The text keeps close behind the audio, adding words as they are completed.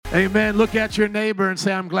Amen. Look at your neighbor and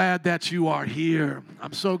say, I'm glad that you are here.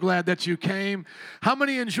 I'm so glad that you came. How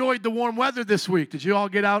many enjoyed the warm weather this week? Did you all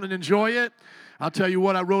get out and enjoy it? I'll tell you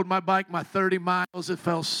what, I rode my bike my 30 miles. It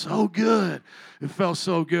felt so good. It felt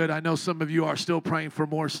so good. I know some of you are still praying for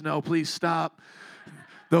more snow. Please stop.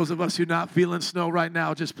 Those of us who are not feeling snow right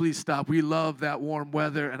now, just please stop. We love that warm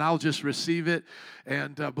weather, and I'll just receive it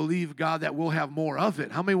and believe, God, that we'll have more of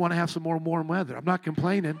it. How many want to have some more warm weather? I'm not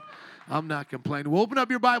complaining. I'm not complaining. Well, open up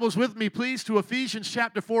your Bibles with me, please, to Ephesians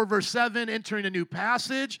chapter 4, verse 7, entering a new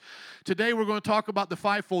passage. Today, we're going to talk about the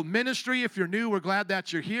fivefold ministry. If you're new, we're glad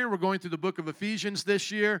that you're here. We're going through the book of Ephesians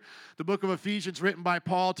this year. The book of Ephesians written by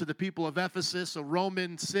Paul to the people of Ephesus, a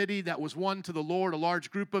Roman city that was won to the Lord, a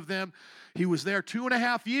large group of them. He was there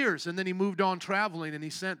 2.5 years, and then he moved on traveling, and he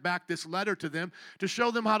sent back this letter to them to show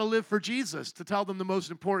them how to live for Jesus, to tell them the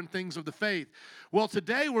most important things of the faith. Well,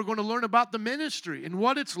 today we're going to learn about the ministry and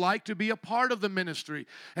what it's like to be a part of the ministry.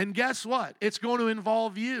 And guess what? It's going to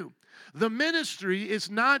involve you. The ministry is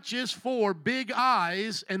not just for big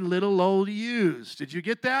eyes and little old yous. Did you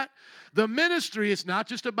get that? The ministry is not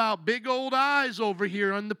just about big old eyes over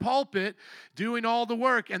here on the pulpit doing all the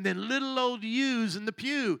work and then little old yous in the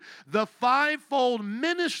pew. The fivefold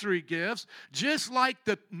ministry gifts, just like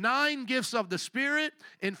the 9 gifts of the Spirit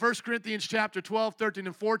in 1 Corinthians chapter 12, 13,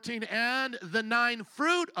 and 14, and the 9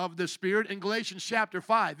 fruit of the Spirit in Galatians chapter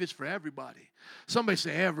 5, is for everybody. Somebody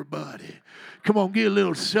say everybody. Come on, get a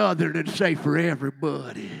little southern and say for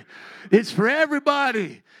everybody. It's for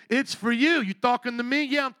everybody. It's for you. You talking to me?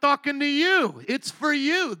 Yeah, I'm talking to you. It's for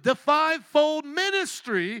you. The fivefold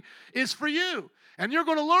ministry is for you. And you're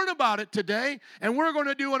going to learn about it today, and we're going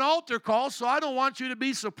to do an altar call, so I don't want you to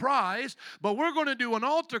be surprised, but we're going to do an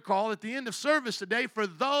altar call at the end of service today for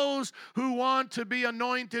those who want to be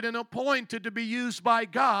anointed and appointed to be used by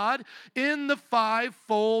God in the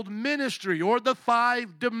fivefold ministry, or the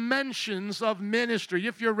 5 dimensions of ministry.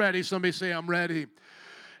 If you're ready, somebody say, I'm ready.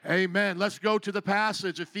 Amen. Let's go to the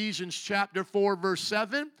passage, Ephesians chapter 4, verse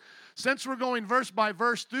 7. Since we're going verse by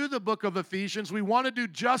verse through the book of Ephesians, we want to do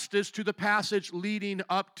justice to the passage leading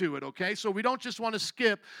up to it, okay? So we don't just want to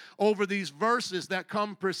skip over these verses that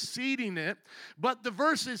come preceding it, but the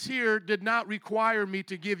verses here did not require me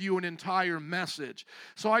to give you an entire message.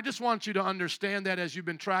 So I just want you to understand that as you've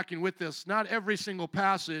been tracking with this, not every single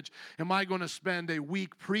passage am I going to spend a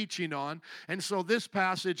week preaching on, and so this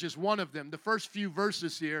passage is one of them. The first few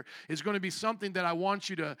verses here is going to be something that I want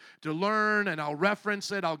you to learn, and I'll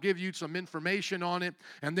reference it, I'll give you some information on it,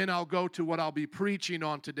 and then I'll go to what I'll be preaching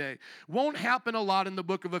on today. Won't happen a lot in the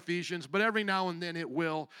book of Ephesians, but every now and then it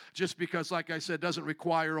will, just because, like I said, it doesn't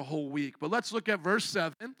require a whole week. But let's look at verse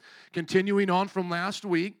 7, continuing on from last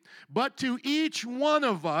week. But to each one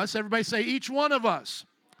of us, everybody say, each one of us.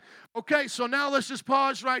 Okay, so now let's just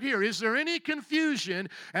pause right here. Is there any confusion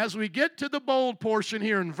as we get to the bold portion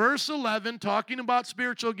here in verse 11, talking about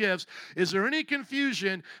spiritual gifts? Is there any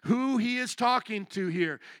confusion who he is talking to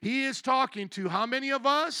here? He is talking to how many of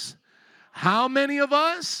us? How many of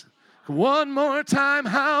us? One more time,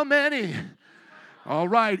 how many? All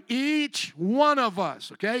right, each one of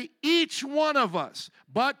us, okay? Each one of us.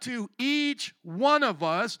 But to each one of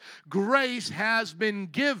us, grace has been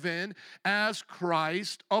given as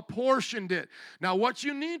Christ apportioned it. Now, what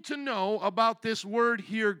you need to know about this word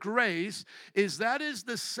here, grace, is that is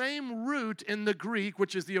the same root in the Greek,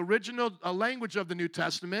 which is the original language of the New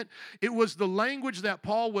Testament. It was the language that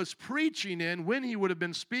Paul was preaching in when he would have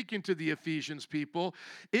been speaking to the Ephesians people.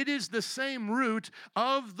 It is the same root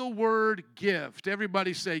of the word gift.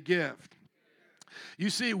 Everybody say gift. You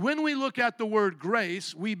see, when we look at the word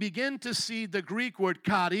grace, we begin to see the Greek word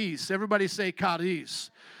charis. Everybody say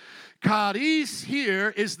charis. Charis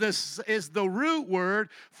here is the root word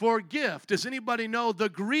for gift. Does anybody know the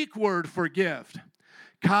Greek word for gift?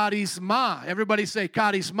 Charisma. Everybody say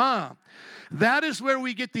charisma. That is where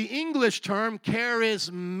we get the English term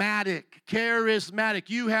charismatic. Charismatic.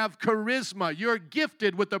 You have charisma. You're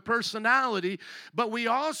gifted with a personality, but we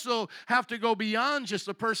also have to go beyond just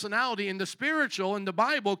a personality. In the spiritual, in the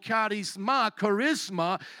Bible, charisma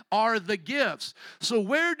are the gifts. So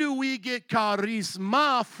where do we get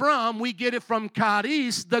charisma from? We get it from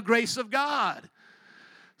charis, the grace of God.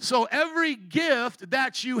 So every gift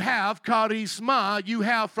that you have, charisma, you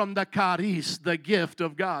have from the charis, the gift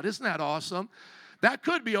of God. Isn't that awesome? That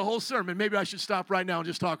could be a whole sermon. Maybe I should stop right now and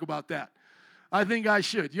just talk about that. I think I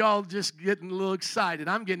should. Y'all just getting a little excited.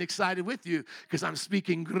 I'm getting excited with you because I'm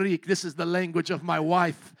speaking Greek. This is the language of my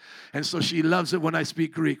wife. And so she loves it when I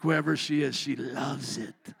speak Greek. Wherever she is, she loves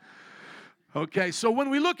it. Okay, so when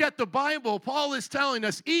we look at the Bible, Paul is telling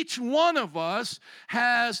us each one of us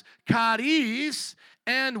has charis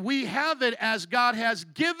and we have it as God has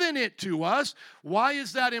given it to us. Why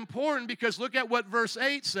is that important? Because look at what verse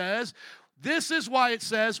 8 says. This is why it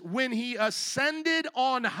says, when he ascended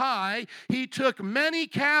on high, he took many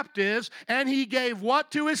captives, and he gave what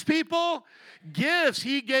to his people? Gifts.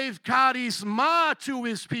 He gave charisma to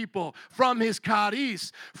his people from his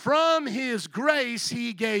charis. From his grace,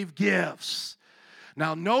 he gave gifts.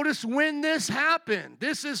 Now, notice when this happened.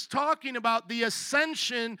 This is talking about the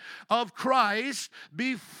ascension of Christ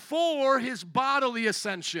before his bodily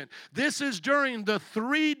ascension. This is during the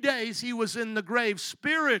 3 days he was in the grave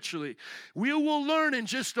spiritually. We will learn in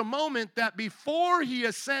just a moment that before he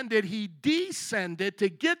ascended, he descended to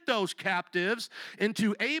get those captives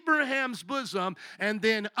into Abraham's bosom and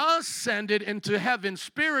then ascended into heaven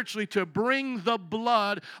spiritually to bring the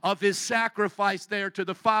blood of his sacrifice there to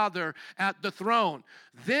the Father at the throne.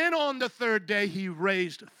 Then on the 3rd day, he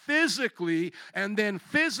raised physically and then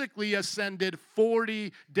physically ascended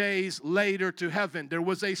 40 days later to heaven. There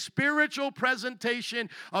was a spiritual presentation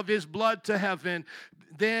of his blood to heaven,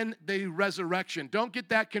 then the resurrection. Don't get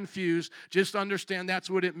that confused. Just understand that's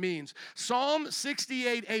what it means. Psalm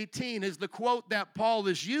 68:18 is the quote that Paul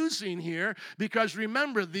is using here because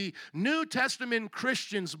remember, the New Testament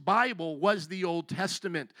Christian's Bible was the Old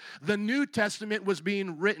Testament. The New Testament was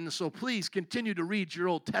being written, so please continue to read your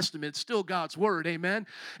Old Testament. It's still God's Word, amen?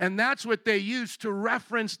 And that's what they use to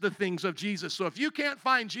reference the things of Jesus. So if you can't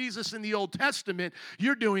find Jesus in the Old Testament,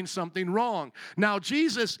 you're doing something wrong. Now,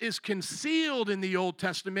 Jesus is concealed in the Old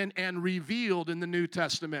Testament and revealed in the New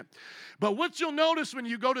Testament. But what you'll notice when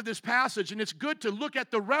you go to this passage, and it's good to look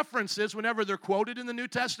at the references whenever they're quoted in the New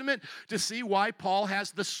Testament to see why Paul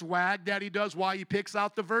has the swag that he does, why he picks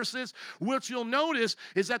out the verses. What you'll notice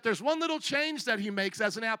is that there's one little change that he makes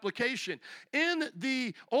as an application. In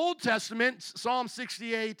the Old Testament, Psalm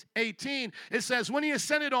 68:18, it says, when he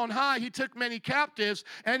ascended on high, he took many captives,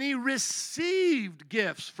 and he received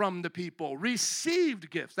gifts from the people. Received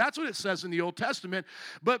gifts. That's what it says in the Old Testament.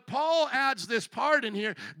 But Paul adds this part in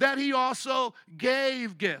here that he also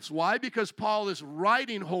gave gifts. Why? Because Paul is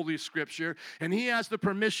writing Holy Scripture, and he has the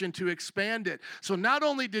permission to expand it. So not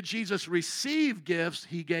only did Jesus receive gifts,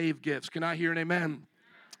 he gave gifts. Can I hear an amen?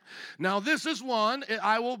 Now, this is one,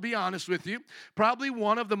 I will be honest with you, probably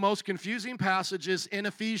one of the most confusing passages in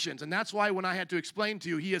Ephesians. And that's why when I had to explain to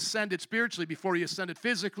you, he ascended spiritually before he ascended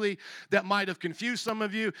physically, that might have confused some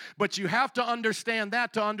of you. But you have to understand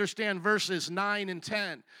that to understand verses 9 and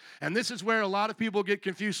 10. And this is where a lot of people get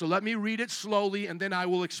confused. So let me read it slowly, and then I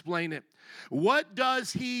will explain it. What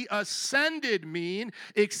does he ascended mean,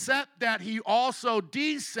 except that he also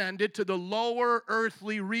descended to the lower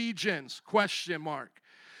earthly regions? Question mark.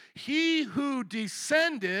 He who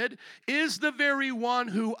descended is the very one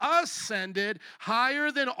who ascended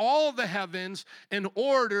higher than all the heavens in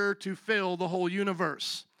order to fill the whole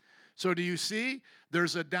universe. So do you see?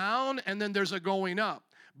 There's a down and then there's a going up.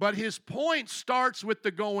 But his point starts with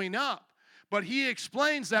the going up. But he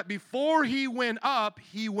explains that before he went up,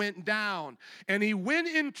 he went down. And he went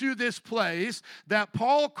into this place that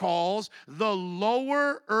Paul calls the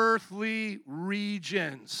lower earthly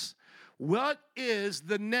regions. What is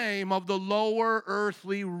the name of the lower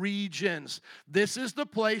earthly regions? This is the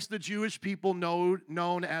place the Jewish people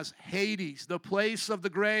known as Hades, the place of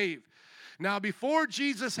the grave. Now, before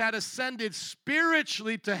Jesus had ascended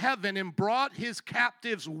spiritually to heaven and brought his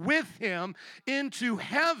captives with him into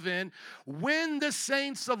heaven, when the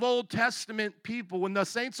saints of Old Testament people, when the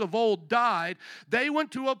saints of old died, they went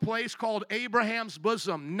to a place called Abraham's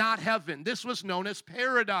bosom, not heaven. This was known as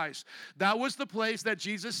paradise. That was the place that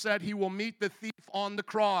Jesus said he will meet the thief on the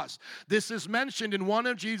cross. This is mentioned in one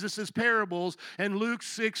of Jesus' parables in Luke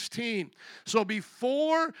 16. So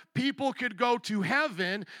before people could go to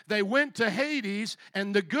heaven, they went to Hades,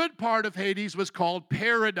 and the good part of Hades was called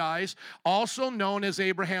paradise, also known as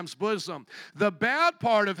Abraham's bosom. The bad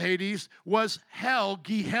part of Hades was hell,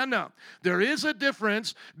 Gehenna. There is a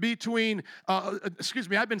difference between,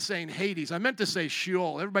 I've been saying Hades. I meant to say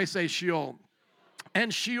Sheol. Everybody say Sheol.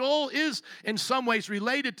 And Sheol is in some ways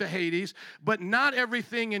related to Hades, but not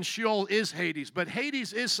everything in Sheol is Hades. But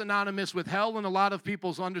Hades is synonymous with hell in a lot of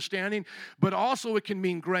people's understanding, but also it can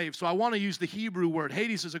mean grave. So I want to use the Hebrew word.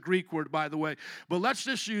 Hades is a Greek word, by the way. But let's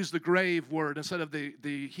just use the grave word instead of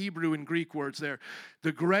the Hebrew and Greek words there.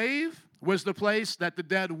 The grave was the place that the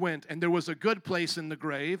dead went, and there was a good place in the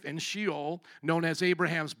grave, in Sheol, known as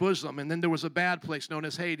Abraham's bosom, and then there was a bad place known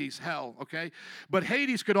as Hades, hell, okay? But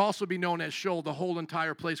Hades could also be known as Sheol, the whole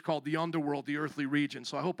entire place called the underworld, the earthly region.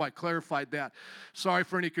 So I hope I clarified that. Sorry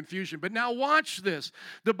for any confusion. But now watch this.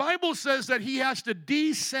 The Bible says that he has to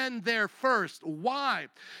descend there first. Why?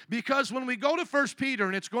 Because when we go to 1 Peter,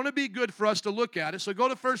 and it's going to be good for us to look at it, so go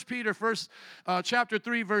to 1 Peter, chapter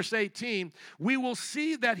 3, verse 18, we will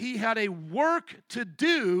see that he had a work to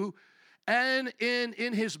do and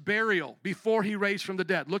in his burial before he raised from the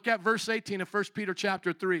dead. Look at verse 18 of 1 Peter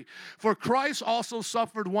chapter 3. For Christ also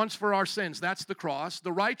suffered once for our sins, that's the cross,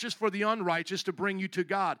 the righteous for the unrighteous, to bring you to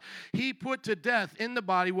God. He put to death in the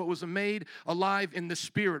body what was made alive in the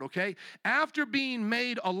spirit, okay? After being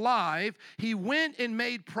made alive, he went and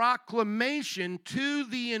made proclamation to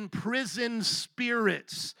the imprisoned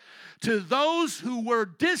spirits, to those who were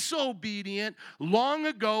disobedient long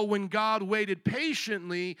ago when God waited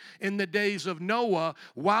patiently in the days of Noah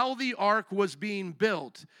while the ark was being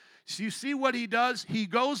built. So you see what he does? He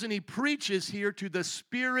goes and he preaches here to the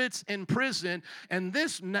spirits in prison, and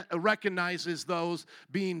this recognizes those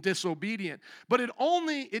being disobedient. But it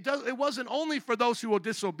wasn't only for those who were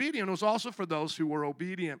disobedient, it was also for those who were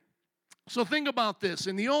obedient. So think about this.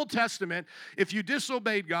 In the Old Testament, if you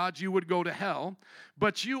disobeyed God, you would go to hell,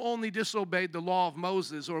 but you only disobeyed the law of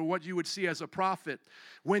Moses, or what you would see as a prophet.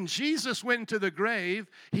 When Jesus went into the grave,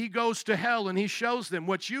 he goes to hell and he shows them,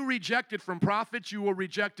 what you rejected from prophets, you were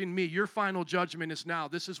rejecting me. Your final judgment is now.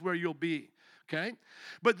 This is where you'll be. Okay?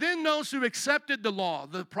 But then those who accepted the law,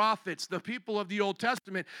 the prophets, the people of the Old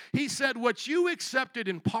Testament, he said, what you accepted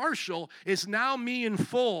in partial is now me in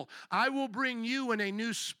full. I will bring you in a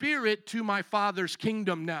new spirit to my Father's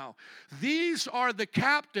kingdom now. These are the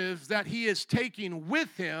captives that he is taking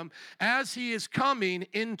with him as he is coming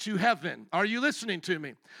into heaven. Are you listening to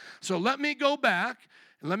me? So let me go back.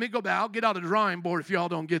 I'll get out a drawing board if y'all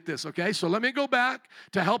don't get this, okay? So let me go back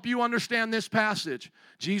to help you understand this passage.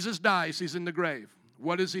 Jesus dies. He's in the grave.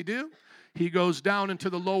 What does he do? He goes down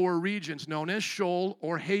into the lower regions known as Sheol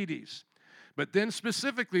or Hades. But then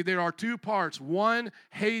specifically, there are two parts. One,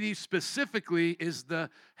 Hades specifically, is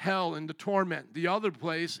the hell and the torment. The other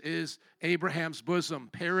place is Abraham's bosom,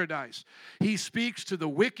 paradise. He speaks to the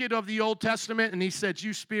wicked of the Old Testament, and he said,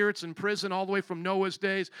 you spirits in prison all the way from Noah's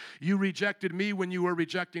days, you rejected me when you were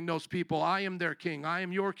rejecting those people. I am their king. I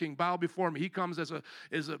am your king. Bow before me. He comes as a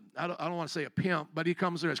I don't want to say a pimp, but he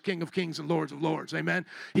comes there as King of kings and Lords of lords. Amen?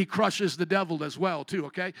 He crushes the devil as well, too,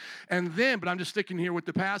 okay? And then, but I'm just sticking here with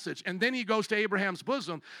the passage, and then he goes to Abraham's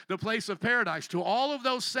bosom, the place of paradise, to all of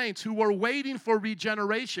those saints who were waiting for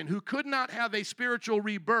regeneration, who could not have a spiritual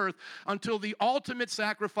rebirth until the ultimate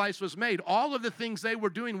sacrifice was made. All of the things they were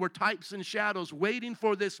doing were types and shadows, waiting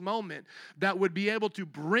for this moment that would be able to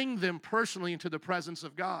bring them personally into the presence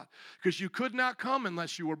of God, because you could not come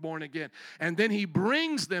unless you were born again. And then he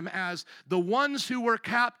brings them as the ones who were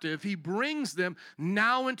captive. He brings them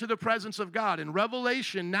now into the presence of God. And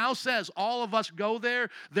Revelation now says all of us go there.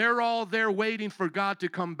 They're all there waiting for God to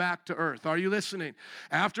come back to earth. Are you listening?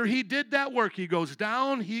 After he did that work, he goes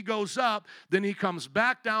down, he goes up, then he comes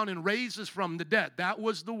back down and raises from the dead. That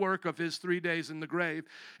was the work of his 3 days in the grave.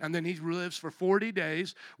 And then he lives for 40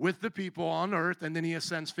 days with the people on earth, and then he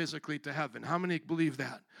ascends physically to heaven. How many believe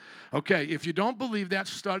that? Okay, if you don't believe that,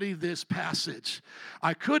 study this passage.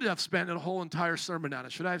 I could have spent a whole entire sermon on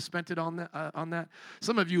it. Should I have spent it on that?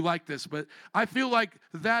 Some of you like this, but I feel like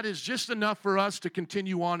that is just enough for us to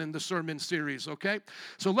continue on in the sermon series, okay?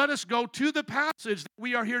 So let us go to the passage that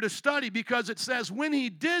we are here to study, because it says when he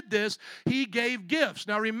did this, he gave gifts.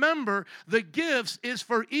 Now remember, the gifts is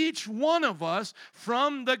for each one of us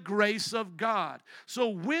from the grace of God. So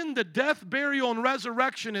when the death, burial, and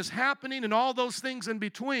resurrection is happening and all those things in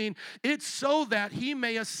between, it's so that he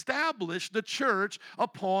may establish the church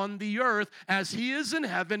upon the earth as he is in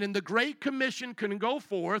heaven, and the Great Commission can go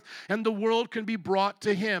forth and the world can be brought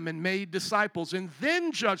to him and made disciples, and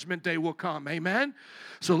then judgment day will come. Amen?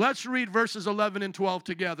 So let's read verses 11 and 12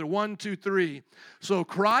 together. 1, 2, 3. So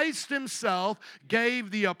Christ himself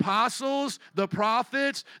gave the apostles, the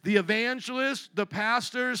prophets, the evangelists, the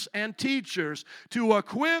pastors, and teachers to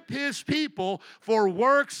equip his people for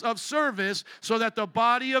works of service, so that the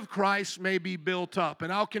body of Christ may be built up.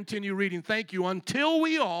 And I'll continue reading. Thank you. Until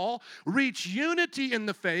we all reach unity in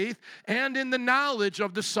the faith and in the knowledge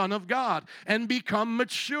of the Son of God, and become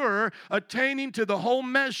mature, attaining to the whole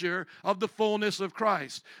measure of the fullness of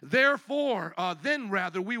Christ. Therefore, then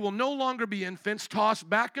we will no longer be infants, tossed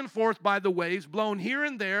back and forth by the waves, blown here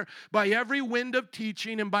and there by every wind of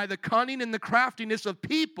teaching and by the cunning and the craftiness of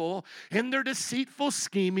people in their deceitful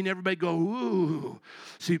scheming. Everybody go, ooh.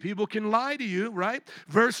 See, people can lie to you, right?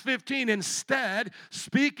 Verse 15, instead,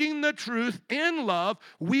 speaking the truth in love,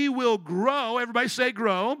 we will grow, everybody say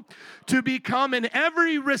grow, to become in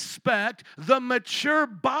every respect the mature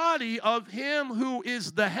body of him who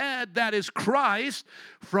is the head, that is Christ.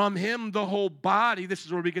 From him the whole body, this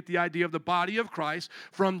is where we get the idea of the body of Christ,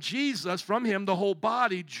 from Jesus, from him the whole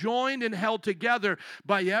body, joined and held together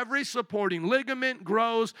by every supporting ligament,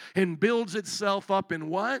 grows and builds itself up in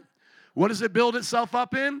what? What does it build itself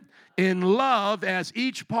up in? In love, as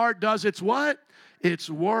each part does its what? Its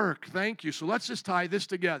work. Thank you. So let's just tie this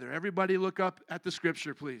together. Everybody look up at the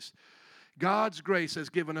scripture, please. God's grace has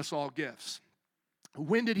given us all gifts.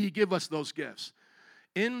 When did he give us those gifts?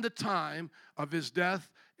 In the time of his death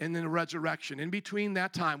and then resurrection. In between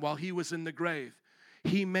that time, while he was in the grave,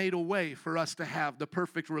 he made a way for us to have the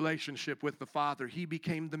perfect relationship with the Father. He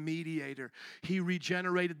became the mediator. He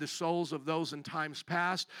regenerated the souls of those in times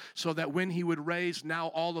past so that when he would raise, now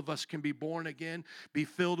all of us can be born again, be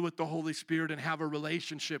filled with the Holy Spirit, and have a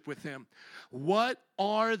relationship with him. What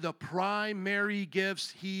are the primary gifts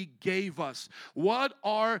he gave us? What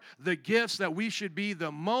are the gifts that we should be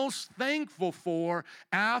the most thankful for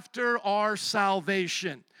after our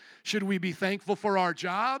salvation? Should we be thankful for our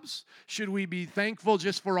jobs? Should we be thankful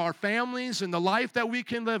just for our families and the life that we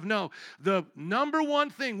can live? No. The number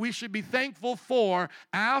one thing we should be thankful for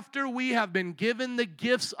after we have been given the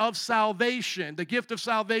gifts of salvation, the gift of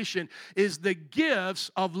salvation, is the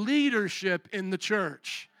gifts of leadership in the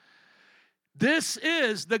church. This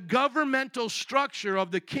is the governmental structure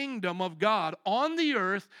of the kingdom of God on the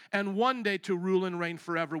earth, and one day to rule and reign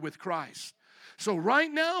forever with Christ. So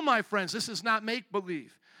right now, my friends, this is not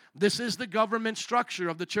make-believe. This is the government structure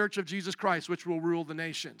of the Church of Jesus Christ, which will rule the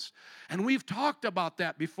nations. And we've talked about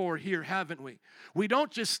that before here, haven't we? We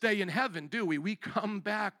don't just stay in heaven, do we? We come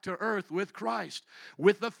back to earth with Christ,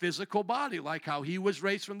 with a physical body, like how he was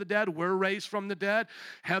raised from the dead, we're raised from the dead.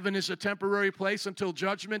 Heaven is a temporary place until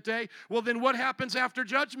Judgment Day. Well, then what happens after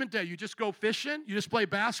Judgment Day? You just go fishing? You just play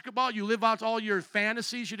basketball? You live out all your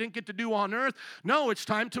fantasies you didn't get to do on earth? No, it's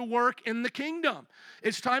time to work in the kingdom.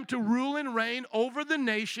 It's time to rule and reign over the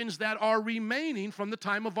nations that are remaining from the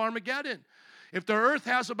time of Armageddon. If the earth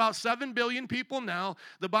has about 7 billion people now,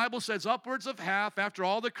 the Bible says upwards of half, after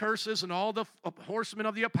all the curses and all the horsemen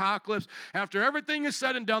of the apocalypse, after everything is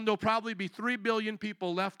said and done, there'll probably be 3 billion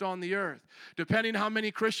people left on the earth. Depending how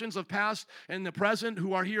many Christians have passed in the present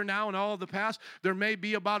who are here now and all of the past, there may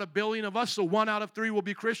be about 1 billion of us, so 1 out of 3 will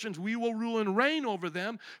be Christians. We will rule and reign over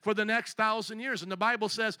them for the next 1,000 years. And the Bible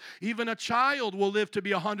says even a child will live to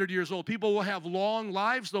be 100 years old. People will have long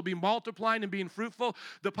lives. They'll be multiplying and being fruitful.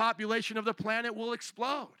 The population of the planet will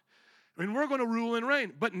explode. And we're going to rule and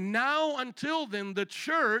reign. But now, until then, the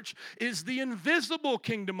church is the invisible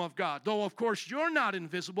kingdom of God. Though, of course, you're not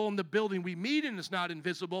invisible, and the building we meet in is not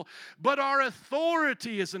invisible, but our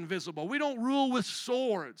authority is invisible. We don't rule with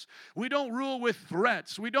swords. We don't rule with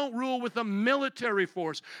threats. We don't rule with a military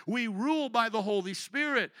force. We rule by the Holy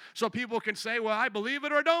Spirit. So people can say, well, I believe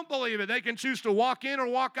it or don't believe it. They can choose to walk in or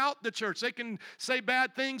walk out the church. They can say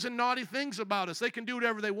bad things and naughty things about us. They can do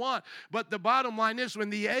whatever they want. But the bottom line is, when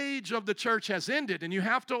the age of the church has ended, and you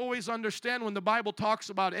have to always understand when the Bible talks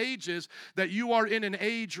about ages that you are in an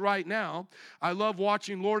age right now. I love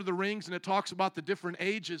watching Lord of the Rings, and it talks about the different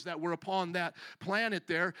ages that were upon that planet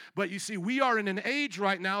there. But you see, we are in an age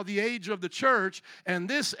right now, the age of the church, and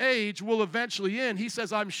this age will eventually end. He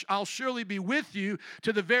says, I'll surely be with you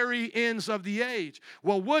to the very ends of the age.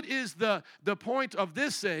 Well, what is the point of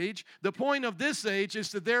this age? The point of this age is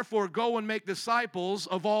to therefore go and make disciples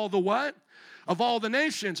of all the what? Of all the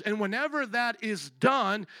nations. And whenever that is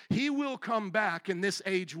done, he will come back and this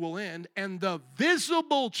age will end, and the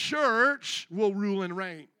visible church will rule and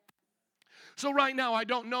reign. So right now, I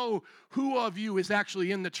don't know who of you is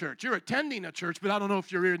actually in the church. You're attending a church, but I don't know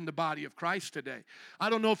if you're in the body of Christ today. I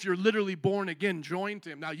don't know if you're literally born again, joined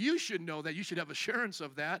him. Now, you should know that. You should have assurance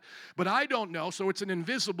of that, but I don't know, so it's an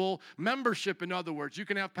invisible membership, in other words. You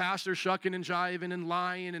can have pastors shucking and jiving and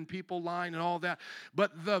lying and people lying and all that,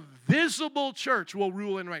 but the visible church will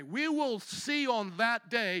rule and reign. We will see on that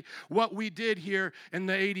day what we did here in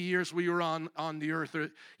the 80 years we were on the earth.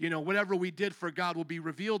 Or, whatever we did for God will be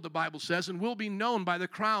revealed, the Bible says, and will be known by the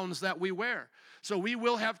crowns that we wear. So we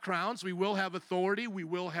will have crowns, we will have authority, we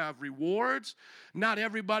will have rewards. Not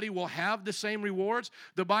everybody will have the same rewards.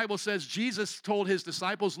 The Bible says Jesus told his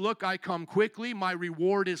disciples, look, I come quickly, my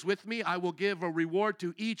reward is with me. I will give a reward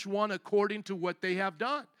to each one according to what they have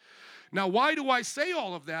done. Now, why do I say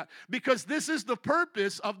all of that? Because this is the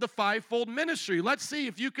purpose of the fivefold ministry. Let's see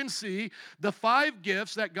if you can see the 5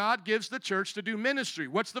 gifts that God gives the church to do ministry.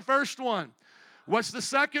 What's the first one? What's the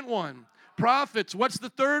second one? Prophets. What's the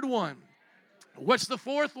third one? What's the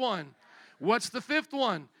fourth one? What's the fifth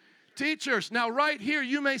one? Teachers. Now, right here,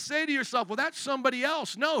 you may say to yourself, well, that's somebody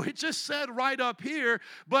else. No, it just said right up here,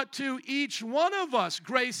 but to each one of us,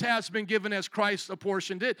 grace has been given as Christ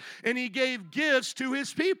apportioned it, and he gave gifts to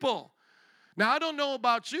his people. Now, I don't know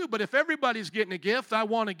about you, but if everybody's getting a gift, I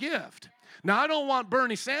want a gift. Now, I don't want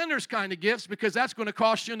Bernie Sanders kind of gifts because that's going to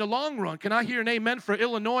cost you in the long run. Can I hear an amen for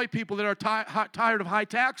Illinois people that are tired of high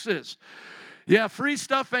taxes? Yeah, free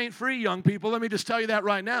stuff ain't free, young people. Let me just tell you that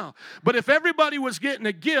right now. But if everybody was getting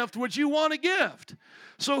a gift, would you want a gift?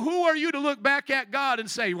 So who are you to look back at God and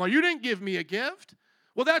say, well, you didn't give me a gift?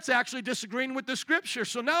 Well, that's actually disagreeing with the Scripture.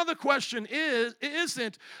 So now the question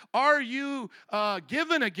isn't, are you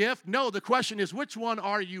given a gift? No, the question is, which one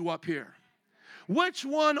are you up here? Which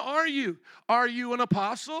one are you? Are you an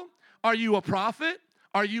apostle? Are you a prophet?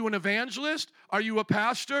 Are you an evangelist? Are you a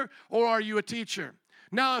pastor? Or are you a teacher?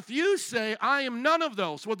 Now, if you say, I am none of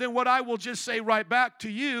those, well, then what I will just say right back to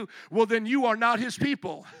you, well, then you are not his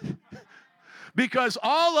people. Because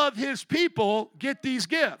all of his people get these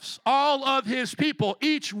gifts. All of his people,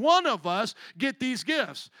 each one of us, get these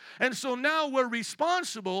gifts. And so now we're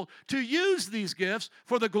responsible to use these gifts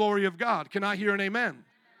for the glory of God. Can I hear an amen?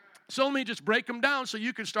 So let me just break them down so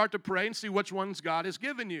you can start to pray and see which ones God has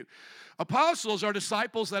given you. Apostles are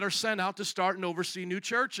disciples that are sent out to start and oversee new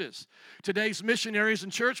churches. Today's missionaries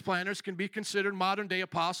and church planners can be considered modern-day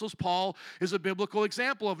apostles. Paul is a biblical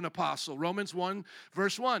example of an apostle. Romans 1,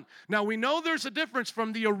 verse 1. Now, we know there's a difference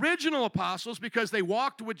from the original apostles because they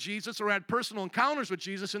walked with Jesus or had personal encounters with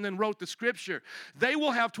Jesus and then wrote the Scripture. They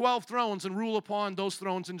will have 12 thrones and rule upon those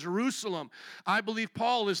thrones in Jerusalem. I believe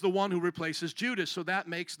Paul is the one who replaces Judas, so that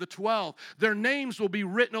makes the 12. Their names will be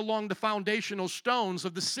written along the foundational stones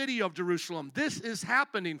of the city of Jerusalem. This is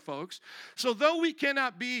happening, folks. So though we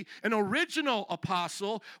cannot be an original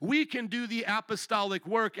apostle, we can do the apostolic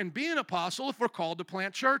work and be an apostle if we're called to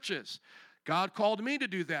plant churches. God called me to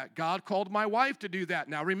do that. God called my wife to do that.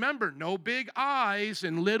 Now remember, no big I's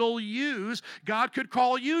and little U's. God could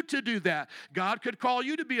call you to do that. God could call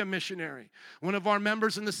you to be a missionary. One of our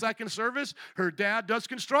members in the second service, her dad does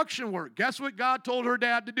construction work. Guess what God told her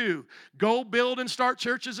dad to do? Go build and start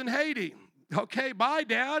churches in Haiti. Okay, bye,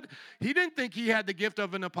 Dad. He didn't think he had the gift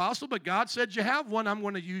of an apostle, but God said, you have one. I'm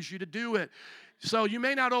going to use you to do it. So you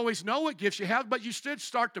may not always know what gifts you have, but you should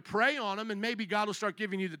start to pray on them, and maybe God will start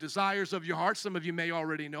giving you the desires of your heart. Some of you may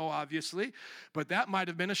already know, obviously, but that might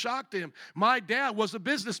have been a shock to him. My dad was a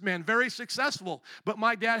businessman, very successful, but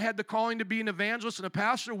my dad had the calling to be an evangelist and a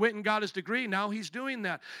pastor, went and got his degree. Now he's doing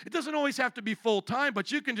that. It doesn't always have to be full-time,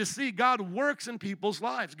 but you can just see God works in people's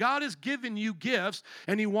lives. God has given you gifts,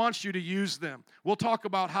 and he wants you to use them. We'll talk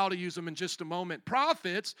about how to use them in just a moment.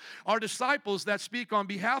 Prophets are disciples that speak on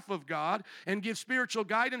behalf of God and give spiritual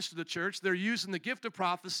guidance to the church. They're using the gift of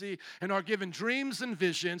prophecy and are given dreams and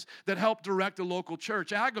visions that help direct a local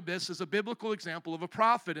church. Agabus is a biblical example of a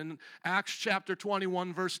prophet in Acts chapter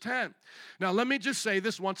 21, verse 10. Now, let me just say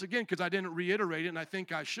this once again because I didn't reiterate it, and I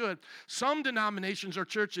think I should. Some denominations or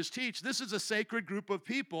churches teach this is a sacred group of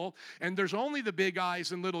people, and there's only the big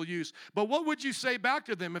I's and little U's. But what would you say back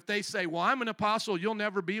to them if they say, well, I'm an apostle, you'll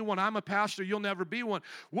never be one. I'm a pastor, you'll never be one.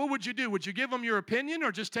 What would you do? Would you give them your opinion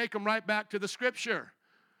or just take them right back to the Scripture?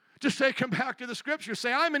 Just take them back to the Scripture.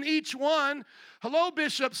 Say, I'm in each one. Hello,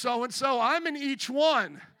 Bishop so-and-so. I'm in each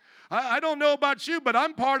one. I don't know about you, but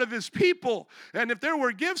I'm part of his people. And if there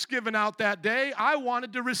were gifts given out that day, I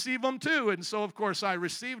wanted to receive them too. And so, of course, I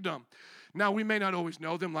received them. Now, we may not always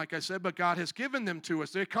know them, like I said, but God has given them to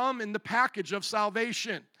us. They come in the package of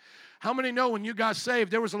salvation. How many know when you got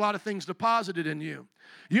saved, there was a lot of things deposited in you?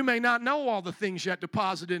 You may not know all the things yet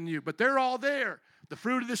deposited in you, but they're all there. The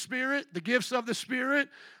fruit of the Spirit, the gifts of the Spirit,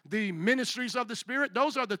 the ministries of the Spirit.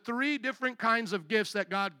 Those are the 3 different kinds of gifts that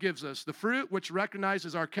God gives us. The fruit, which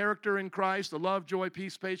recognizes our character in Christ, the love, joy,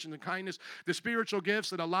 peace, patience, and kindness. The spiritual gifts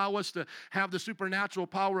that allow us to have the supernatural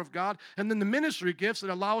power of God. And then the ministry gifts that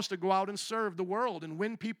allow us to go out and serve the world and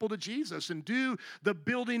win people to Jesus and do the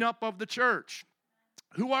building up of the church.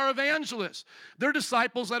 Who are evangelists? They're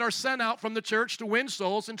disciples that are sent out from the church to win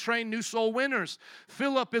souls and train new soul winners.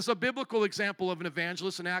 Philip is a biblical example of an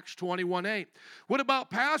evangelist in Acts 21:8. What about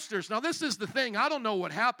pastors? Now, this is the thing. I don't know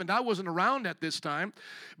what happened. I wasn't around at this time.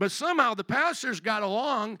 But somehow the pastors got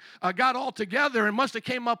all together and must have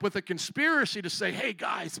came up with a conspiracy to say, hey,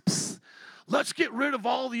 guys, let's get rid of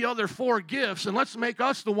all the other 4 gifts and let's make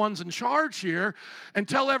us the ones in charge here and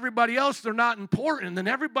tell everybody else they're not important. And then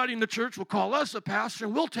everybody in the church will call us a pastor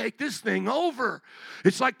and we'll take this thing over.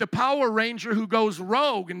 It's like the Power Ranger who goes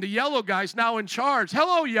rogue and the yellow guy's now in charge.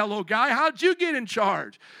 Hello, yellow guy. How'd you get in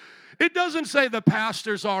charge? It doesn't say the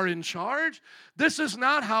pastors are in charge. This is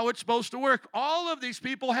not how it's supposed to work. All of these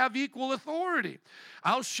people have equal authority.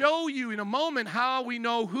 I'll show you in a moment how we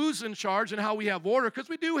know who's in charge and how we have order, because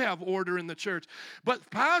we do have order in the church. But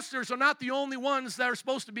pastors are not the only ones that are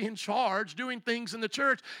supposed to be in charge doing things in the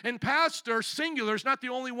church. And pastor, singular, is not the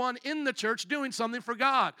only one in the church doing something for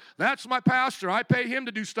God. That's my pastor. I pay him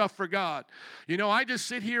to do stuff for God. You know, I just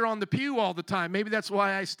sit here on the pew all the time. Maybe that's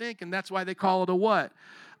why I stink, and that's why they call it a what?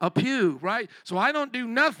 A pew, right? So I don't do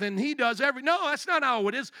nothing. He does No, that's not how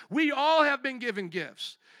it is. We all have been given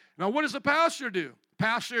gifts. Now, what does a pastor do?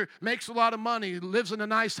 Pastor makes a lot of money, lives in a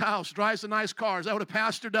nice house, drives a nice car. Is that what a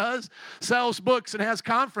pastor does? Sells books and has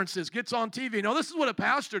conferences, gets on TV. No, this is what a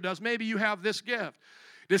pastor does. Maybe you have this gift.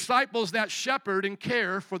 Disciples that shepherd and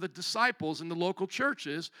care for the disciples in the local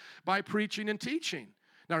churches by preaching and teaching.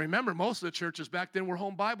 Now, remember, most of the churches back then were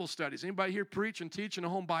home Bible studies. Anybody here preach and teach in a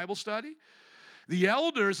home Bible study? The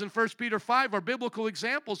elders in 1 Peter 5 are biblical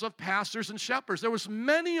examples of pastors and shepherds. There was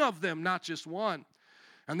many of them, not just one.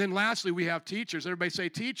 And then lastly, we have teachers. Everybody say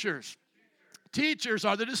teachers. Teachers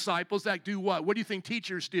are the disciples that do what? What do you think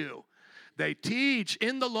teachers do? They teach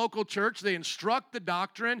in the local church. They instruct the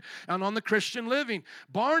doctrine and on the Christian living.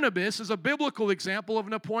 Barnabas is a biblical example of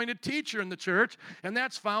an appointed teacher in the church, and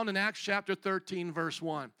that's found in Acts chapter 13, verse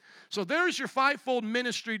 1. So there's your 5-fold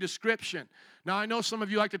ministry description. Now, I know some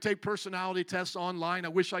of you like to take personality tests online. I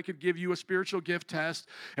wish I could give you a spiritual gift test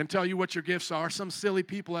and tell you what your gifts are. Some silly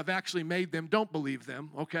people have actually made them. Don't believe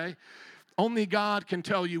them, okay? Only God can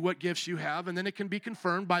tell you what gifts you have, and then it can be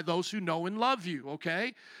confirmed by those who know and love you,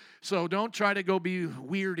 okay? So don't try to go be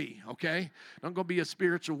weirdy, okay? Don't go be a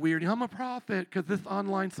spiritual weirdy. I'm a prophet because this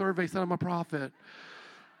online survey said I'm a prophet.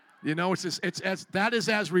 You know, that is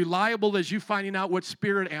as reliable as you finding out what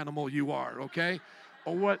spirit animal you are, okay?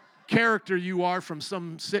 Or what character you are from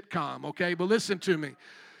some sitcom, okay? But listen to me.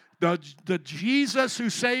 The Jesus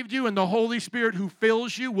who saved you and the Holy Spirit who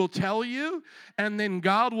fills you will tell you, and then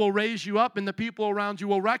God will raise you up and the people around you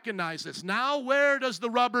will recognize this. Now, where does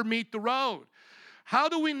the rubber meet the road? How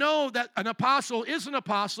do we know that an apostle is an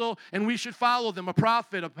apostle and we should follow them, a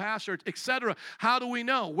prophet, a pastor, etc.? How do we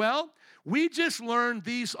know? Well, we just learned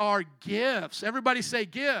these are gifts. Everybody say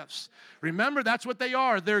gifts. Remember, that's what they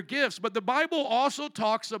are. They're gifts. But the Bible also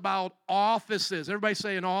talks about offices. Everybody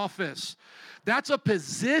say an office. That's a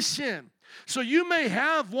position. So you may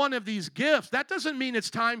have one of these gifts. That doesn't mean it's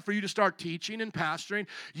time for you to start teaching and pastoring.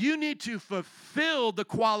 You need to fulfill the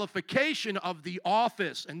qualification of the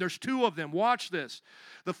office. And there's 2 of them. Watch this.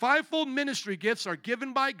 The 5-fold ministry gifts are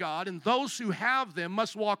given by God, and those who have them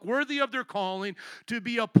must walk worthy of their calling to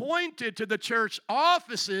be appointed to the church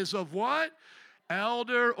offices of what?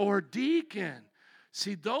 Elder or deacon.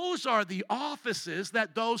 See, those are the offices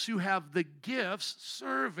that those who have the gifts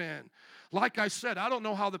serve in. Like I said, I don't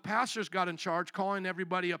know how the pastors got in charge, calling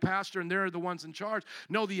everybody a pastor and they're the ones in charge.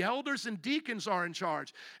 No, the elders and deacons are in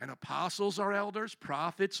charge. And apostles are elders,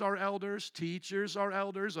 prophets are elders, teachers are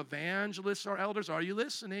elders, evangelists are elders. Are you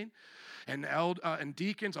listening? And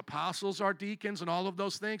deacons, apostles are deacons, and all of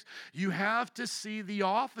those things. You have to see the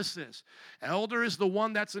offices. Elder is the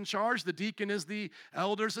one that's in charge. The deacon is the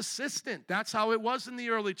elder's assistant. That's how it was in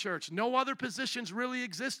the early church. No other positions really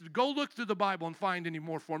existed. Go look through the Bible and find any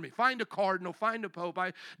more for me. Find a cardinal, find a pope.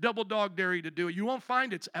 I double dog dare you to do it. You won't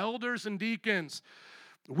find it. It's elders and deacons.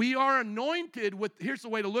 We are anointed with, here's the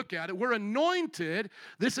way to look at it. We're anointed.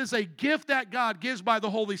 This is a gift that God gives by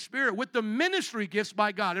the Holy Spirit with the ministry gifts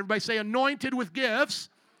by God. Everybody say anointed with gifts.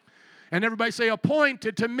 And everybody say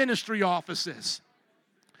appointed to ministry offices.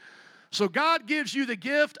 So God gives you the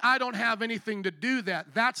gift. I don't have anything to do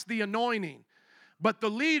that. That's the anointing. But the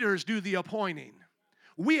leaders do the appointing.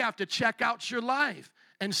 We have to check out your life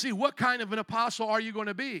and see what kind of an apostle are you going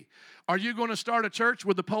to be. Are you going to start a church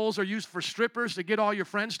where the poles are used for strippers to get all your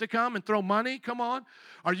friends to come and throw money? Come on.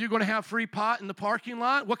 Are you going to have free pot in the parking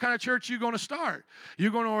lot? What kind of church are you going to start?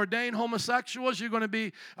 You're going to ordain homosexuals? You're going to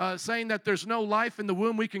be saying that there's no life in the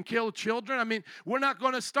womb, we can kill children? I mean, we're not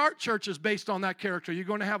going to start churches based on that character. You're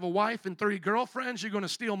going to have a wife and 3 girlfriends. You're going to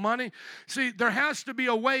steal money. See, there has to be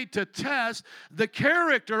a way to test the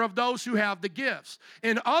character of those who have the gifts.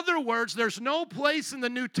 In other words, there's no place in the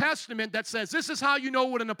New Testament that says this is how you know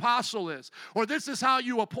what an apostle is, or this is how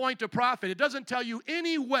you appoint a prophet. It doesn't tell you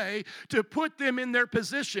any way to put them in their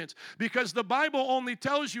positions, because the Bible only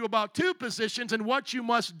tells you about 2 positions and what you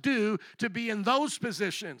must do to be in those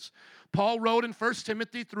positions. Paul wrote in 1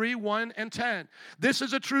 Timothy 3, 1 and 10, "This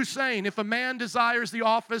is a true saying, if a man desires the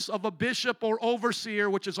office of a bishop or overseer,"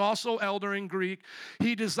 which is also elder in Greek,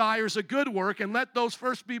 "he desires a good work, and let those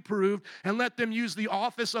first be proved, and let them use the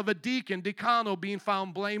office of a deacon, decano, being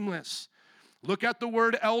found blameless." Look at the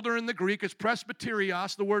word elder in the Greek. It's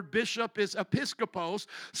presbyterios. The word bishop is episkopos.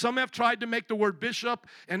 Some have tried to make the word bishop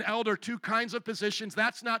and elder two kinds of positions.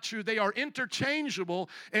 That's not true. They are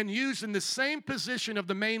interchangeable and used in the same position of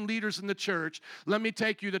the main leaders in the church. Let me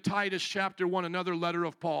take you to Titus chapter 1, another letter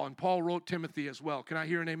of Paul. And Paul wrote Timothy as well. Can I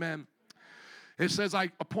hear an amen? It says,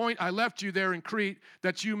 I left you there in Crete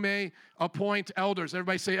that you may appoint elders.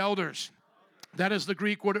 Everybody say elders. That is the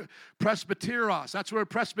Greek word presbyteros. That's where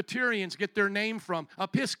Presbyterians get their name from.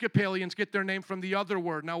 Episcopalians get their name from the other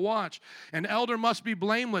word. Now watch. An elder must be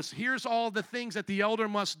blameless. Here's all the things that the elder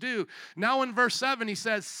must do. Now in verse 7 he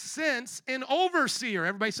says, since an overseer.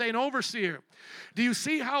 Everybody say an overseer. Do you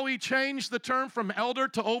see how he changed the term from elder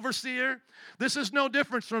to overseer? This is no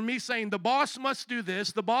difference from me saying the boss must do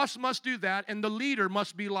this, the boss must do that, and the leader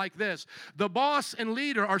must be like this. The boss and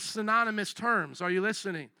leader are synonymous terms. Are you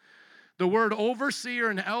listening? The word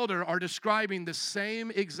overseer and elder are describing the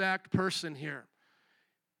same exact person here.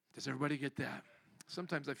 Does everybody get that?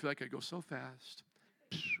 Sometimes I feel like I go so fast.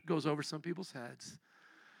 It goes over some people's heads.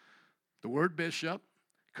 The word bishop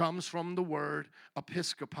comes from the word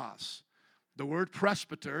episkopos. The word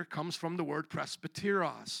presbyter comes from the word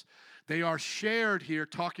presbyteros. They are shared here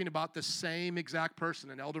talking about the same exact person.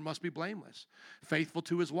 An elder must be blameless, faithful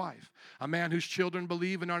to his wife, a man whose children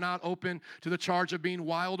believe and are not open to the charge of being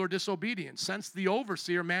wild or disobedient. Since the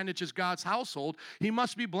overseer manages God's household, he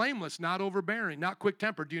must be blameless, not overbearing, not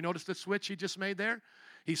quick-tempered. Do you notice the switch he just made there?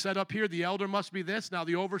 He said up here, the elder must be this, now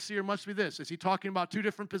the overseer must be this. Is he talking about two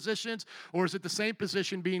different positions, or is it the same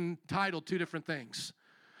position being titled two different things?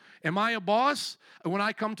 Am I a boss when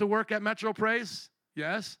I come to work at Metro Praise?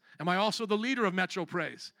 Yes. Am I also the leader of Metro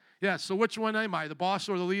Praise? Yes. So which one am I, the boss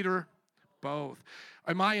or the leader? Both.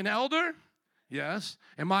 Am I an elder? Yes.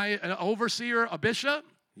 Am I an overseer, a bishop?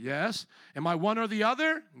 Yes. Am I one or the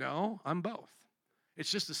other? No, I'm both.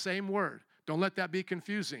 It's just the same word. Don't let that be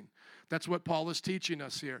confusing. That's what Paul is teaching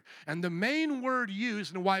us here. And the main word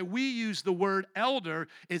used, and why we use the word elder,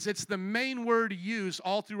 is it's the main word used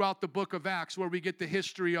all throughout the book of Acts, where we get the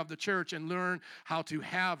history of the church and learn how to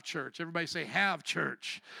have church. Everybody say, have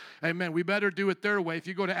church. Amen. We better do it their way. If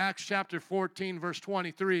you go to Acts chapter 14, verse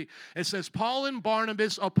 23, it says, Paul and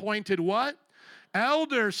Barnabas appointed what?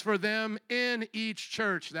 Elders for them in each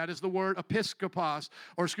church. That is the word episkopos,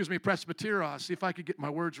 or presbyteros. See if I could get my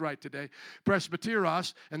words right today.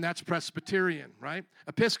 Presbyteros, and that's Presbyterian, right?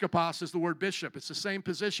 Episkopos is the word bishop. It's the same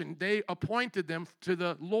position. They appointed them to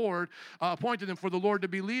the Lord, appointed them for the Lord to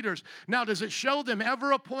be leaders. Now, does it show them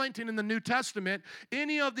ever appointing in the New Testament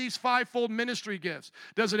any of these fivefold ministry gifts?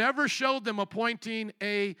 Does it ever show them appointing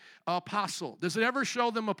a apostle? Does it ever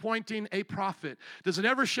show them appointing a prophet? Does it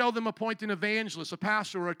ever show them appointing evangelist, a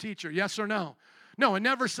pastor, or a teacher? Yes or no? No, it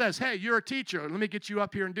never says, hey, you're a teacher. Let me get you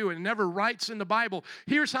up here and do it. It never writes in the Bible,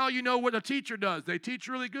 here's how you know what a teacher does. They teach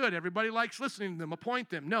really good. Everybody likes listening to them. Appoint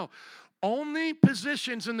them. No. Only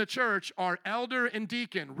positions in the church are elder and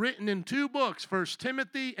deacon, written in two books, 1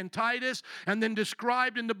 Timothy and Titus, and then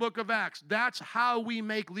described in the book of Acts. That's how we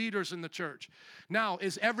make leaders in the church. Now,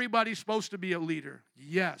 is everybody supposed to be a leader?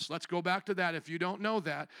 Yes. Let's go back to that. If you don't know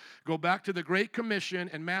that, go back to the Great Commission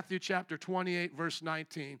in Matthew chapter 28, verse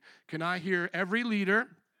 19. Can I hear every leader,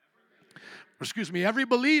 every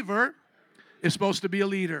believer is supposed to be a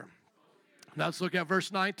leader. Now let's look at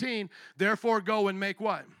verse 19. Therefore go and make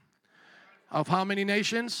what? Of how many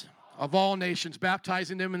nations? Of all nations,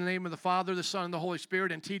 baptizing them in the name of the Father, the Son, and the Holy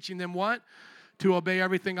Spirit, and teaching them what? To obey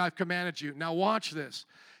everything I've commanded you. Now watch this.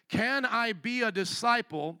 Can I be a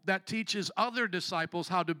disciple that teaches other disciples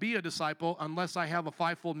how to be a disciple unless I have a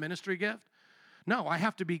fivefold ministry gift? No, I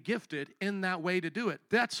have to be gifted in that way to do it.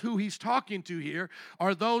 That's who he's talking to here,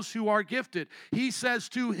 are those who are gifted. He says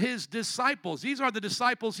to his disciples, these are the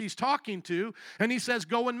disciples he's talking to, and he says,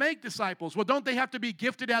 go and make disciples. Well, don't they have to be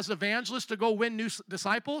gifted as evangelists to go win new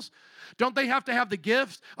disciples? Don't they have to have the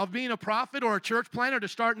gift of being a prophet or a church planter to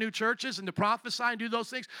start new churches and to prophesy and do those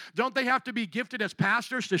things? Don't they have to be gifted as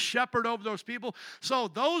pastors to shepherd over those people? So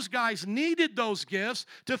those guys needed those gifts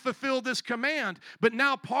to fulfill this command. But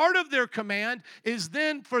now part of their command is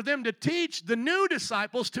then for them to teach the new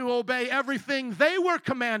disciples to obey everything they were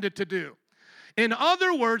commanded to do. In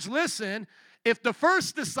other words, listen, if the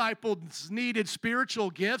first disciples needed spiritual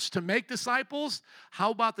gifts to make disciples,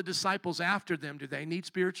 how about the disciples after them? Do they need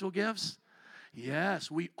spiritual gifts? Yes,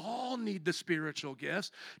 we all need the spiritual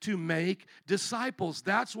gifts to make disciples.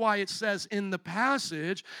 That's why it says in the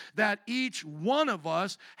passage that each one of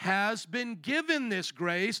us has been given this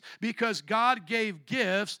grace because God gave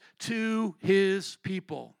gifts to his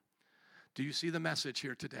people. Do you see the message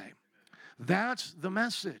here today? That's the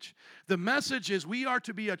message. The message is we are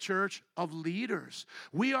to be a church of leaders.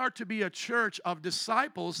 We are to be a church of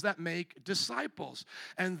disciples that make disciples.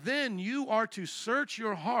 And then you are to search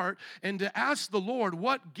your heart and to ask the Lord,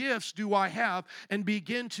 what gifts do I have? And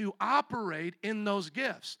begin to operate in those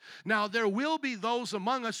gifts. Now, there will be those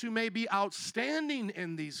among us who may be outstanding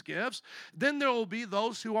in these gifts. Then there will be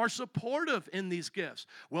those who are supportive in these gifts.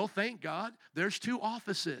 Well, thank God, there's two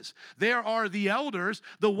offices. There are the elders,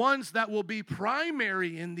 the ones that will be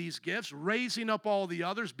primary in these gifts, raising up all the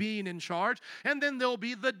others, being in charge. And then there'll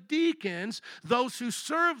be the deacons, those who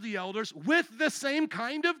serve the elders with the same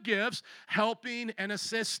kind of gifts, helping and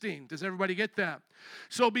assisting. Does everybody get that?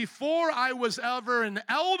 So before I was ever an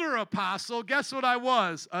elder apostle, guess what I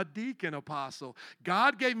was? A deacon apostle.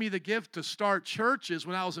 God gave me the gift to start churches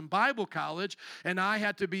when I was in Bible college, and I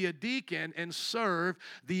had to be a deacon and serve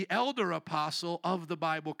the elder apostle of the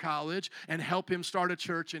Bible college and help him start a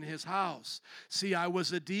church in his house. See, I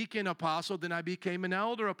was a deacon apostle, then I became an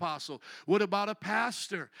elder apostle. What about a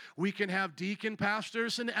pastor? We can have deacon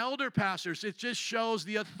pastors and elder pastors. It just shows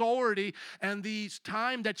the authority and the